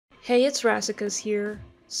Hey, it's Rassicas here.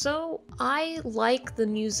 So, I like the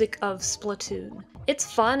music of Splatoon. It's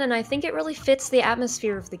fun and I think it really fits the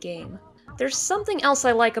atmosphere of the game. There's something else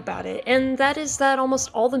I like about it, and that is that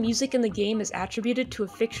almost all the music in the game is attributed to a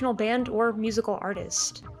fictional band or musical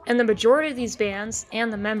artist. And the majority of these bands, and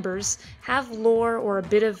the members, have lore or a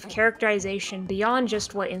bit of characterization beyond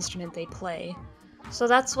just what instrument they play. So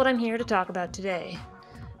that's what I'm here to talk about today.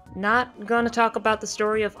 Not gonna talk about the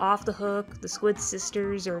story of Off the Hook, the Squid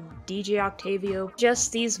Sisters, or DJ Octavio,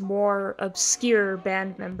 just these more obscure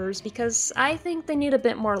band members because I think they need a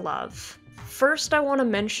bit more love. First, I want to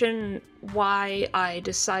mention why I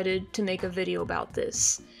decided to make a video about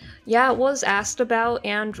this. Yeah, it was asked about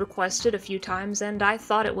and requested a few times, and I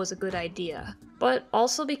thought it was a good idea. But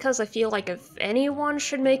also because I feel like if anyone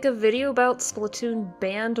should make a video about Splatoon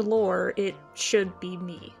band lore, it should be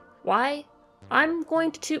me. Why? I'm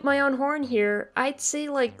going to toot my own horn here. I'd say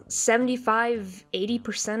like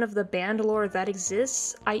 75–80% of the band lore that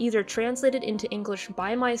exists, I either translated into English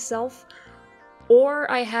by myself, or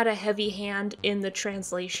I had a heavy hand in the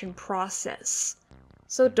translation process.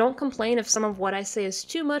 So don't complain if some of what I say is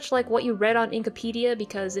too much like what you read on Wikipedia,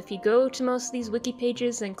 because if you go to most of these wiki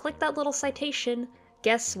pages and click that little citation,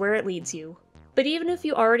 guess where it leads you. But even if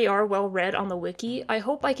you already are well read on the wiki, I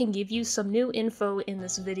hope I can give you some new info in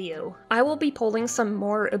this video. I will be pulling some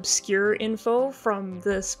more obscure info from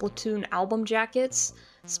the Splatoon album jackets,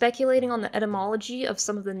 speculating on the etymology of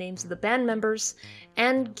some of the names of the band members,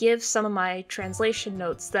 and give some of my translation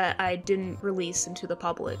notes that I didn't release into the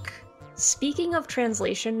public. Speaking of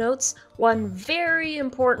translation notes, one very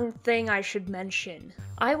important thing I should mention.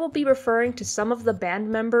 I will be referring to some of the band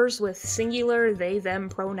members with singular they/them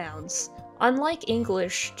pronouns. Unlike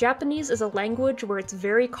English, Japanese is a language where it's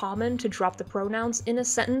very common to drop the pronouns in a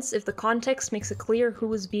sentence if the context makes it clear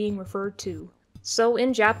who is being referred to. So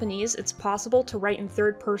in Japanese, it's possible to write in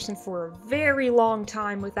third person for a very long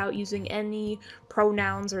time without using any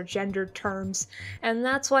pronouns or gendered terms, and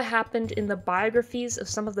that's what happened in the biographies of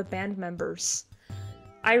some of the band members.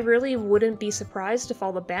 I really wouldn't be surprised if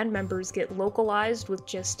all the band members get localized with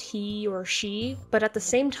just he or she, but at the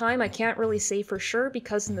same time I can't really say for sure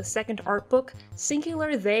because in the second art book,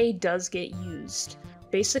 singular they does get used.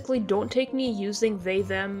 Basically, don't take me using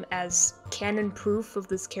they/them as canon proof of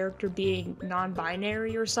this character being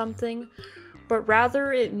non-binary or something, but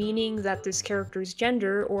rather it meaning that this character's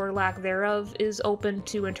gender, or lack thereof, is open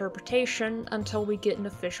to interpretation until we get an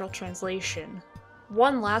official translation.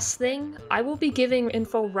 One last thing, I will be giving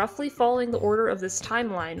info roughly following the order of this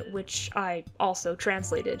timeline, which I also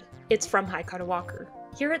translated. It's from Hightide Era.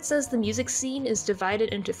 Here it says the music scene is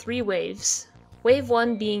divided into 3 waves. Wave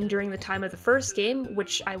 1 being during the time of the first game,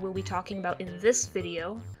 which I will be talking about in this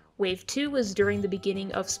video. Wave 2 is during the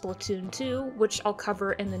beginning of Splatoon 2, which I'll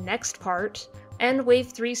cover in the next part. And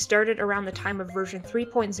Wave 3 started around the time of version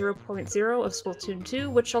 3.0.0 of Splatoon 2,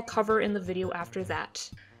 which I'll cover in the video after that.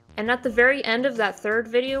 And at the very end of that third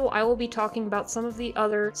video, I will be talking about some of the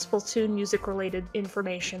other Splatoon music-related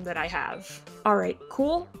information that I have. Alright,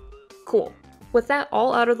 cool? Cool. With that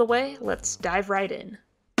all out of the way, let's dive right in.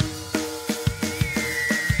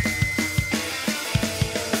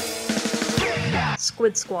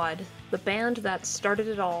 Squid Squad, the band that started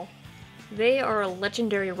it all. They are a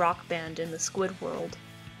legendary rock band in the Squid world.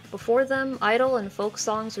 Before them, idol and folk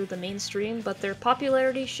songs were the mainstream, but their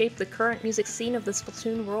popularity shaped the current music scene of the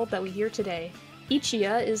Splatoon world that we hear today.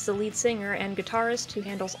 Ichiya is the lead singer and guitarist who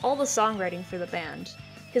handles all the songwriting for the band.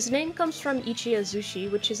 His name comes from Ichiya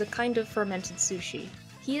Zushi, which is a kind of fermented sushi.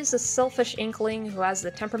 He is a selfish inkling who has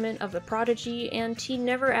the temperament of the prodigy, and he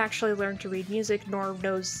never actually learned to read music nor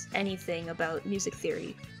knows anything about music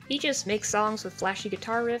theory. He just makes songs with flashy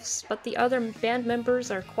guitar riffs, but the other band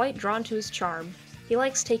members are quite drawn to his charm. He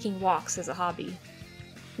likes taking walks as a hobby.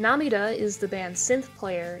 Namida is the band's synth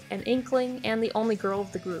player, an inkling, and the only girl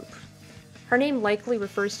of the group. Her name likely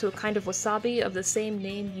refers to a kind of wasabi of the same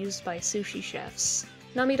name used by sushi chefs.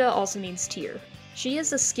 Namida also means tear. She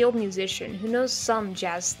is a skilled musician who knows some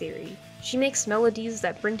jazz theory. She makes melodies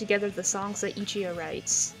that bring together the songs that Ichiya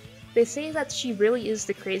writes. They say that she really is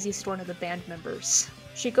the craziest one of the band members.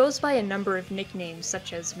 She goes by a number of nicknames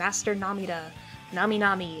such as Master Namida, Nami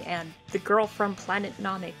Nami, and the girl from Planet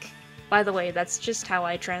Namek. By the way, that's just how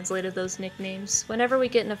I translated those nicknames. Whenever we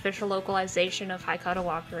get an official localization of Hightide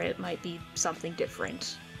Era, it might be something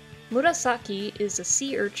different. Murasaki is a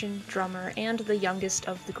sea urchin, drummer, and the youngest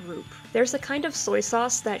of the group. There's a kind of soy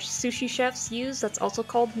sauce that sushi chefs use that's also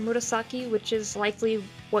called Murasaki, which is likely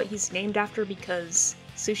what he's named after because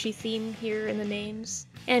sushi theme here in the names.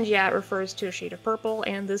 And yeah, it refers to a shade of purple,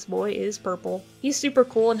 and this boy is purple. He's super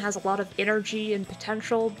cool and has a lot of energy and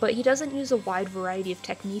potential, but he doesn't use a wide variety of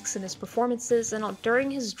techniques in his performances, and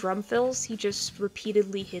during his drum fills, he just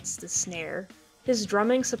repeatedly hits the snare. His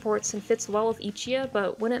drumming supports and fits well with Ichia,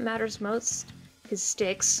 but when it matters most, his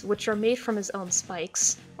sticks, which are made from his own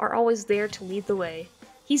spikes, are always there to lead the way.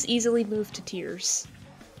 He's easily moved to tears.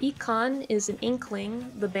 Ikon is an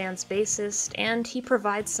Inkling, the band's bassist, and he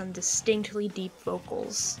provides some distinctly deep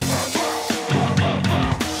vocals.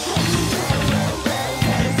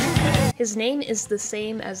 His name is the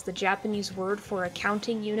same as the Japanese word for a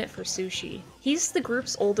counting unit for sushi. He's the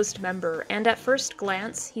group's oldest member, and at first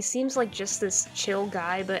glance, he seems like just this chill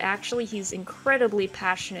guy, but actually he's incredibly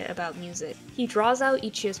passionate about music. He draws out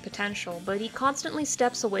Ichia's potential, but he constantly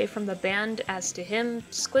steps away from the band, as to him,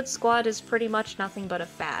 Squid Squad is pretty much nothing but a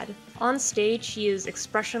fad. On stage, he is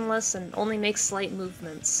expressionless and only makes slight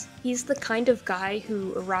movements. He's the kind of guy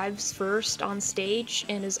who arrives first on stage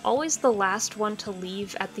and is always the last one to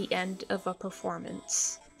leave at the end of a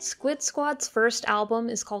performance. Squid Squad's first album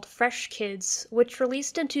is called Fresh Kids, which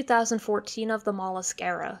released in 2014 of the Mollusk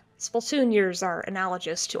era. Splatoon years are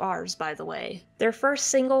analogous to ours, by the way. Their first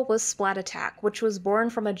single was Splat Attack, which was born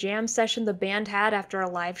from a jam session the band had after a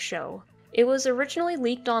live show. It was originally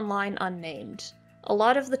leaked online unnamed. A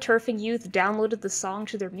lot of the turfing youth downloaded the song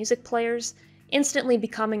to their music players, instantly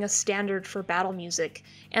becoming a standard for battle music,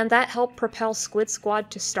 and that helped propel Squid Squad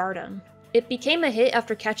to stardom. It became a hit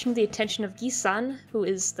after catching the attention of Gisan, who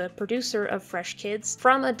is the producer of Fresh Kids,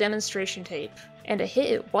 from a demonstration tape. And a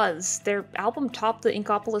hit it was. Their album topped the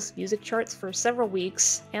Inkopolis music charts for several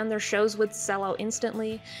weeks, and their shows would sell out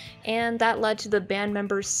instantly, and that led to the band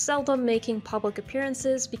members seldom making public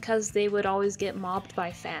appearances because they would always get mobbed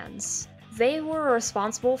by fans. They were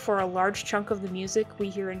responsible for a large chunk of the music we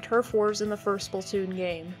hear in Turf Wars in the first Splatoon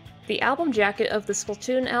game. The album jacket of the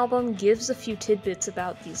Splatoon album gives a few tidbits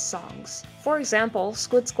about these songs. For example,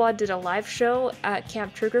 Squid Squad did a live show at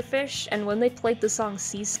Camp Triggerfish, and when they played the song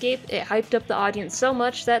Seascape, it hyped up the audience so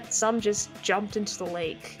much that some just jumped into the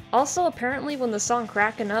lake. Also, apparently when the song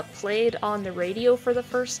Crackin' Up played on the radio for the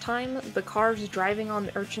first time, the cars driving on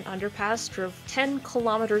the Urchin Underpass drove 10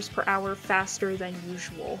 kilometers per hour faster than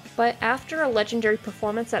usual. But after a legendary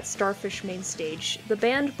performance at Starfish Main Stage, the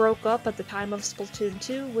band broke up at the time of Splatoon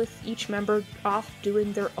 2 with each member off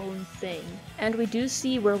doing their own thing. And we do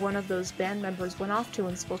see where one of those band members went off to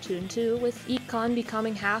in Splatoon 2, with Ikon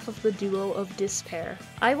becoming half of the duo of Despair.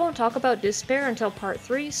 I won't talk about Despair until part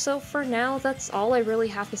 3, so for now that's all I really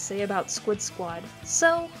have to say about Squid Squad.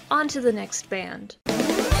 So, on to the next band.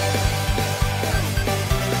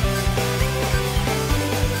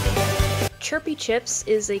 Chirpy Chips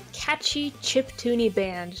is a catchy, chiptune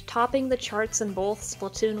band, topping the charts in both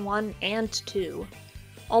Splatoon 1 and 2.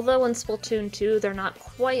 Although in Splatoon 2 they're not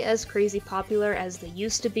quite as crazy popular as they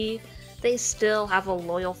used to be, they still have a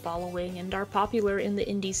loyal following and are popular in the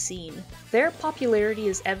indie scene. Their popularity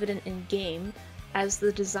is evident in-game, as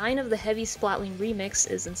the design of the Heavy Splatling remix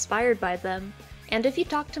is inspired by them, and if you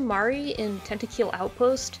talk to Mari in Tentacule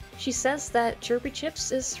Outpost, she says that Chirpy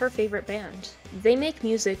Chips is her favorite band. They make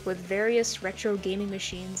music with various retro gaming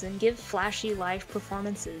machines and give flashy live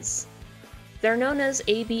performances. They're known as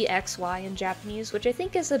ABXY in Japanese, which I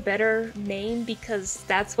think is a better name because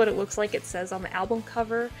that's what it looks like it says on the album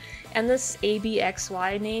cover, and this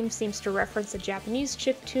ABXY name seems to reference a Japanese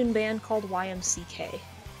chiptune band called YMCK.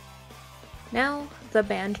 Now, the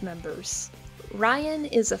band members. Ryan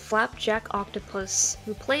is a flapjack octopus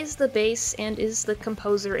who plays the bass and is the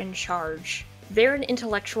composer in charge. They're an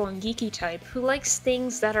intellectual and geeky type who likes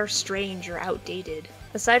things that are strange or outdated.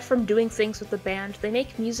 Aside from doing things with the band, they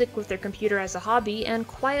make music with their computer as a hobby and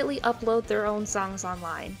quietly upload their own songs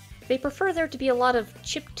online. They prefer there to be a lot of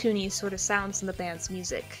chiptune-y sort of sounds in the band's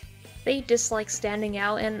music. They dislike standing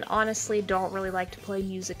out and honestly don't really like to play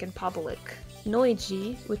music in public.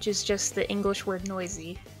 Noiji, which is just the English word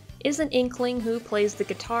noisy, is an inkling who plays the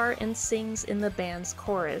guitar and sings in the band's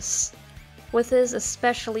chorus. With his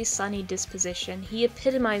especially sunny disposition, he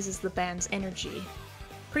epitomizes the band's energy.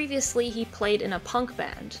 Previously, he played in a punk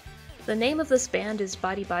band. The name of this band is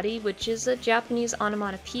Bari Bari, which is a Japanese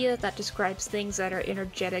onomatopoeia that describes things that are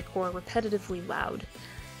energetic or repetitively loud.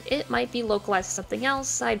 It might be localized to something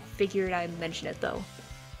else, I figured I'd mention it though.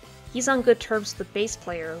 He's on good terms with the bass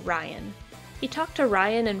player, Ryan. He talked to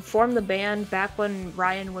Ryan and formed the band back when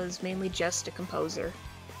Ryan was mainly just a composer.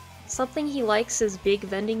 Something he likes is big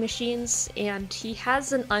vending machines, and he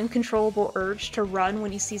has an uncontrollable urge to run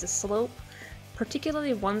when he sees a slope,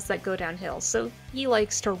 particularly ones that go downhill, so he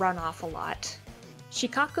likes to run off a lot.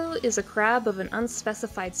 Shikaku is a crab of an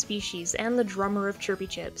unspecified species and the drummer of Chirpy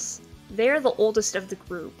Chips. They're the oldest of the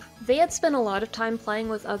group. They had spent a lot of time playing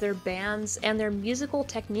with other bands, and their musical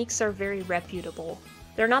techniques are very reputable.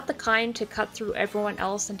 They're not the kind to cut through everyone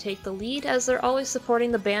else and take the lead, as they're always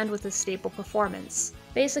supporting the band with a stable performance.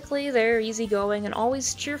 Basically, they're easygoing and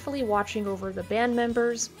always cheerfully watching over the band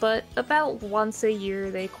members, but about once a year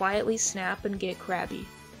they quietly snap and get crabby.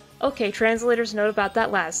 Okay, translator's note about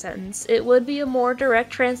that last sentence. It would be a more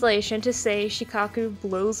direct translation to say Shikaku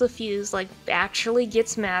blows a fuse, like actually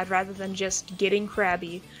gets mad rather than just getting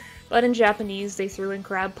crabby. But in Japanese, they threw in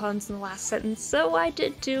crab puns in the last sentence, so I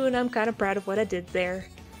did too, and I'm kinda proud of what I did there.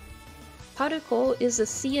 Haruko is a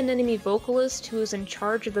sea anemone vocalist who is in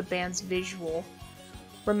charge of the band's visual.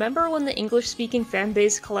 Remember when the English-speaking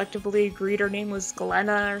fanbase collectively agreed her name was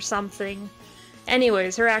Glenna or something?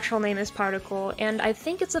 Anyways, her actual name is Haruko, and I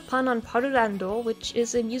think it's a pun on parurando, which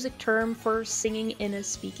is a music term for singing in a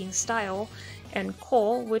speaking style, and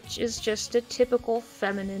ko, which is just a typical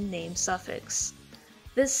feminine name suffix.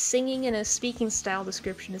 This singing in a speaking style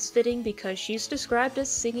description is fitting because she's described as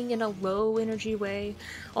singing in a low energy way,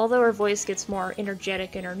 although her voice gets more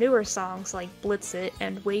energetic in her newer songs like Blitz It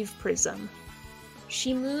and Wave Prism.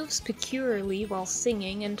 She moves peculiarly while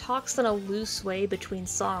singing and talks in a loose way between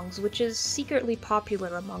songs, which is secretly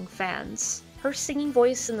popular among fans. Her singing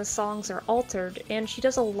voice in the songs are altered, and she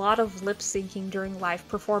does a lot of lip syncing during live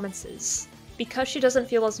performances. Because she doesn't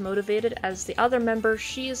feel as motivated as the other members,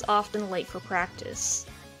 she is often late for practice.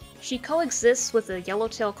 She coexists with a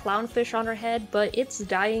yellowtail clownfish on her head, but it's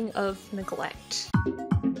dying of neglect.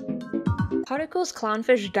 Haruko's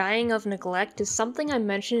clownfish dying of neglect is something I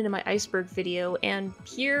mentioned in my iceberg video, and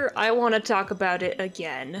here I want to talk about it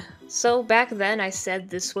again. So back then I said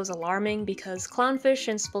this was alarming because clownfish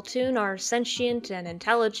in Splatoon are sentient and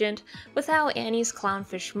intelligent, with how Annie's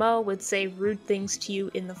clownfish Mo would say rude things to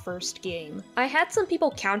you in the first game. I had some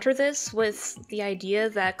people counter this with the idea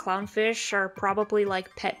that clownfish are probably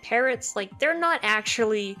like pet parrots, like they're not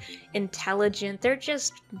actually intelligent, they're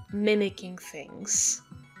just mimicking things.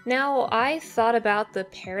 Now, I thought about the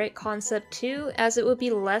parrot concept too, as it would be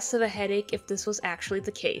less of a headache if this was actually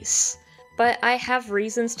the case. But I have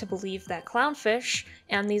reasons to believe that clownfish,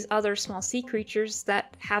 and these other small sea creatures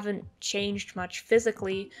that haven't changed much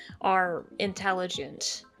physically, are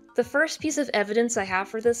intelligent. The first piece of evidence I have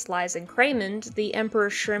for this lies in Craymond, the emperor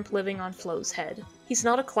shrimp living on Flo's head. He's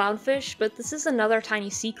not a clownfish, but this is another tiny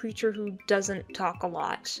sea creature who doesn't talk a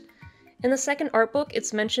lot. In the second art book,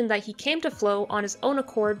 it's mentioned that he came to Flo on his own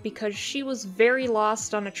accord because she was very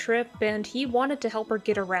lost on a trip and he wanted to help her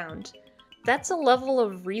get around. That's a level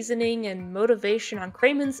of reasoning and motivation on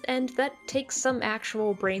Craymond's end that takes some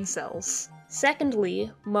actual brain cells.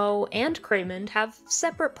 Secondly, Mo and Craymond have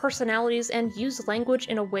separate personalities and use language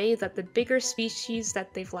in a way that the bigger species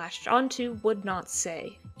that they've latched onto would not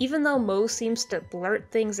say. Even though Mo seems to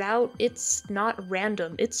blurt things out, it's not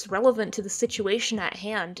random, it's relevant to the situation at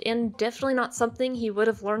hand, and definitely not something he would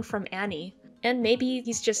have learned from Annie. And maybe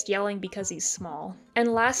he's just yelling because he's small.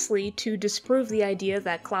 And lastly, to disprove the idea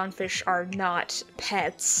that clownfish are not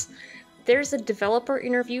pets, there's a developer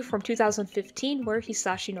interview from 2015 where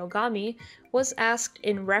Hisashi Nogami was asked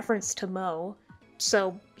in reference to Mo,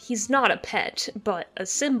 so he's not a pet, but a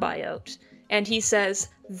symbiote, and he says,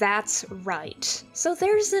 "That's right." So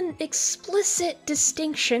there's an explicit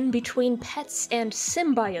distinction between pets and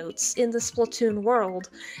symbiotes in the Splatoon world,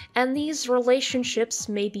 and these relationships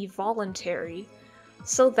may be voluntary.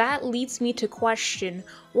 So that leads me to question,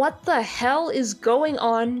 what the hell is going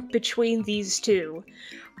on between these two?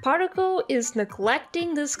 Haruko is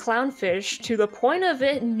neglecting this clownfish to the point of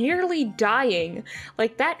it nearly dying.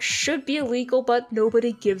 Like, that should be illegal, but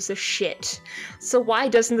nobody gives a shit. So why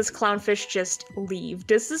doesn't this clownfish just leave?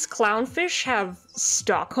 Does this clownfish have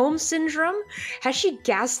Stockholm Syndrome? Has she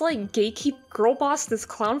gaslight gatekeep girl boss this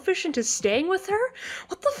clownfish into staying with her?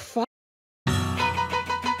 What the fuck?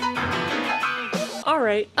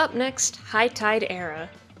 Alright, up next, Hightide Era.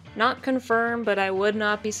 Not confirmed, but I would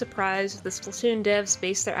not be surprised if the Splatoon devs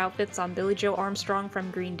base their outfits on Billie Joe Armstrong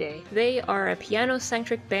from Green Day. They are a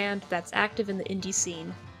piano-centric band that's active in the indie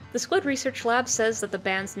scene. The Squid Research Lab says that the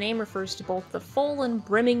band's name refers to both the full and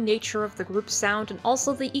brimming nature of the group's sound and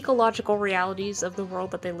also the ecological realities of the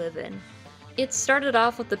world that they live in. It started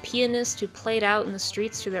off with the pianist who played out in the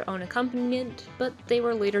streets to their own accompaniment, but they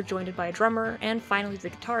were later joined by a drummer, and finally the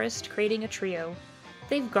guitarist, creating a trio.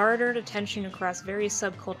 They've garnered attention across various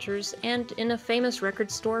subcultures, and in a famous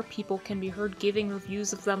record store, people can be heard giving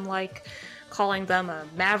reviews of them like calling them a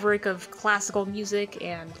maverick of classical music,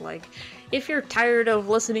 and like, if you're tired of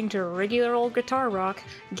listening to regular old guitar rock,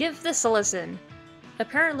 give this a listen.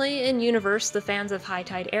 Apparently, in universe, the fans of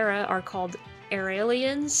Hightide Era are called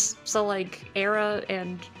Airaliens, so like Era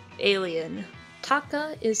and Alien.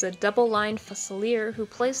 Taka is a double-line fusilier who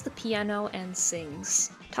plays the piano and sings.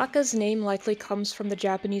 Taka's name likely comes from the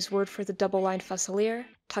Japanese word for the double-line fusilier,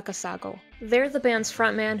 takasago. They're the band's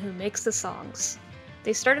frontman who makes the songs.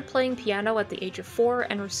 They started playing piano at the age of 4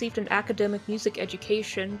 and received an academic music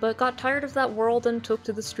education, but got tired of that world and took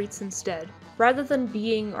to the streets instead. Rather than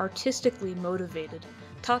being artistically motivated,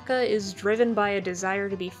 Taka is driven by a desire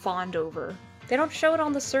to be fawned over. They don't show it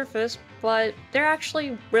on the surface, but they're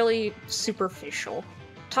actually really superficial.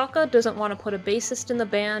 Taka doesn't want to put a bassist in the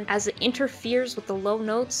band as it interferes with the low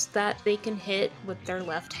notes that they can hit with their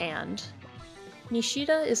left hand.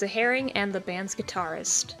 Nishida is a herring and the band's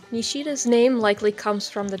guitarist. Nishida's name likely comes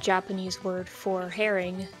from the Japanese word for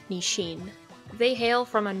herring, nishin. They hail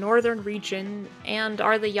from a northern region and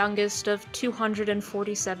are the youngest of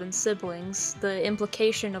 247 siblings, the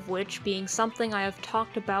implication of which being something I have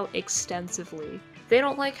talked about extensively. They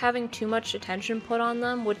don't like having too much attention put on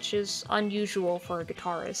them, which is unusual for a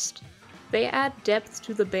guitarist. They add depth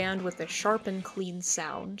to the band with a sharp and clean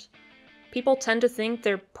sound. People tend to think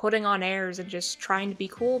they're putting on airs and just trying to be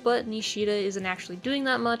cool, but Nishida isn't actually doing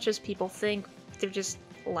that much as people think. They're just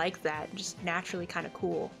like that, just naturally kind of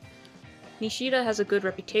cool. Nishida has a good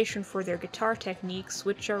reputation for their guitar techniques,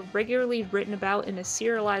 which are regularly written about in a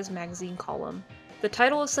serialized magazine column. The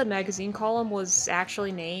title of said magazine column was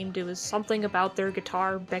actually named. It was something about their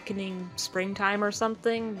guitar beckoning springtime or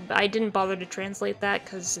something. I didn't bother to translate that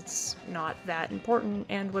because it's not that important,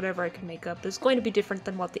 and whatever I can make up is going to be different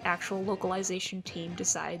than what the actual localization team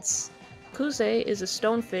decides. Kuze is a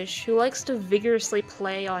stonefish who likes to vigorously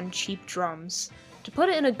play on cheap drums. To put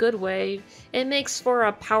it in a good way, it makes for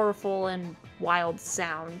a powerful and wild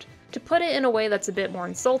sound. To put it in a way that's a bit more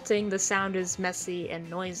insulting, the sound is messy and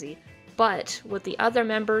noisy. But with the other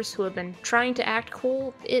members who have been trying to act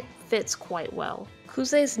cool, it fits quite well.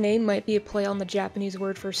 Kuze's name might be a play on the Japanese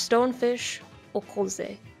word for stonefish,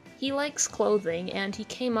 okoze. He likes clothing, and he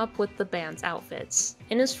came up with the band's outfits.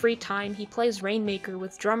 In his free time, he plays Rainmaker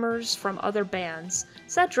with drummers from other bands,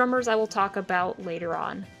 said drummers I will talk about later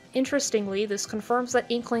on. Interestingly, this confirms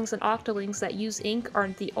that Inklings and Octolings that use ink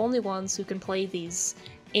aren't the only ones who can play these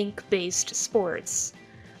ink-based sports.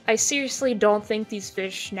 I seriously don't think these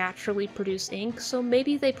fish naturally produce ink, so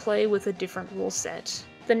maybe they play with a different rule set.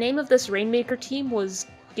 The name of this Rainmaker team was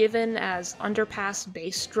given as Underpass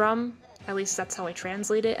Bass Drum, at least that's how I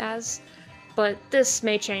translate it as, but this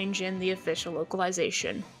may change in the official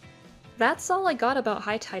localization. That's all I got about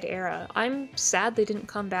Hightide Era. I'm sad they didn't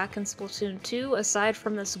come back in Splatoon 2 aside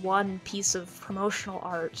from this one piece of promotional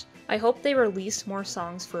art. I hope they release more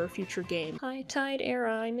songs for a future game. Hightide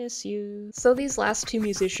Era, I miss you. So these last two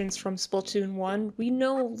musicians from Splatoon 1 we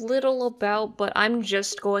know little about, but I'm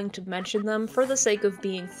just going to mention them for the sake of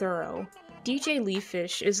being thorough. DJ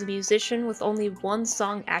Leafish is a musician with only one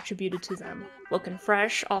song attributed to them, Lookin'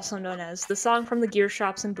 Fresh, also known as the song from the Gear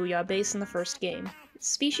Shops and Booyah Bass in the first game.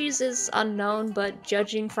 Species is unknown, but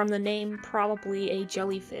judging from the name, probably a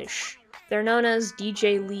jellyfish. They're known as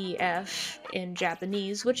DJ Lee F in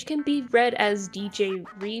Japanese, which can be read as DJ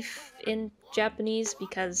Reef in Japanese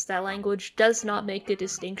because that language does not make a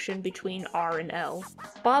distinction between R and L.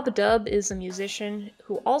 Bob Dub is a musician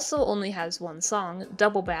who also only has one song,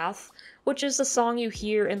 Double Bath, which is the song you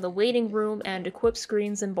hear in the waiting room and equip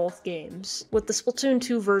screens in both games, with the Splatoon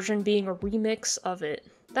 2 version being a remix of it.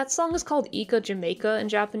 That song is called Ika Jamaica in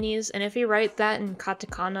Japanese, and if you write that in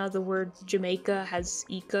katakana, the word Jamaica has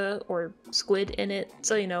Ika, or squid, in it,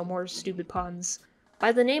 so you know, more stupid puns.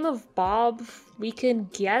 By the name of Bob, we can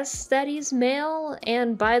guess that he's male,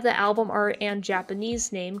 and by the album art and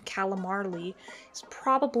Japanese name, Calamarly, he's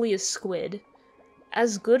probably a squid.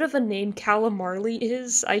 As good of a name Calamarly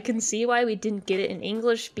is, I can see why we didn't get it in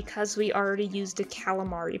English because we already used a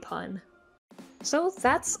calamari pun. So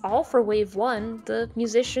that's all for Wave 1, the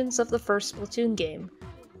musicians of the first Splatoon game.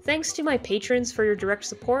 Thanks to my patrons for your direct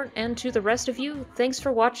support, and to the rest of you, thanks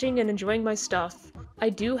for watching and enjoying my stuff. I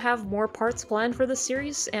do have more parts planned for the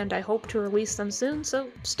series, and I hope to release them soon, so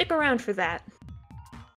stick around for that.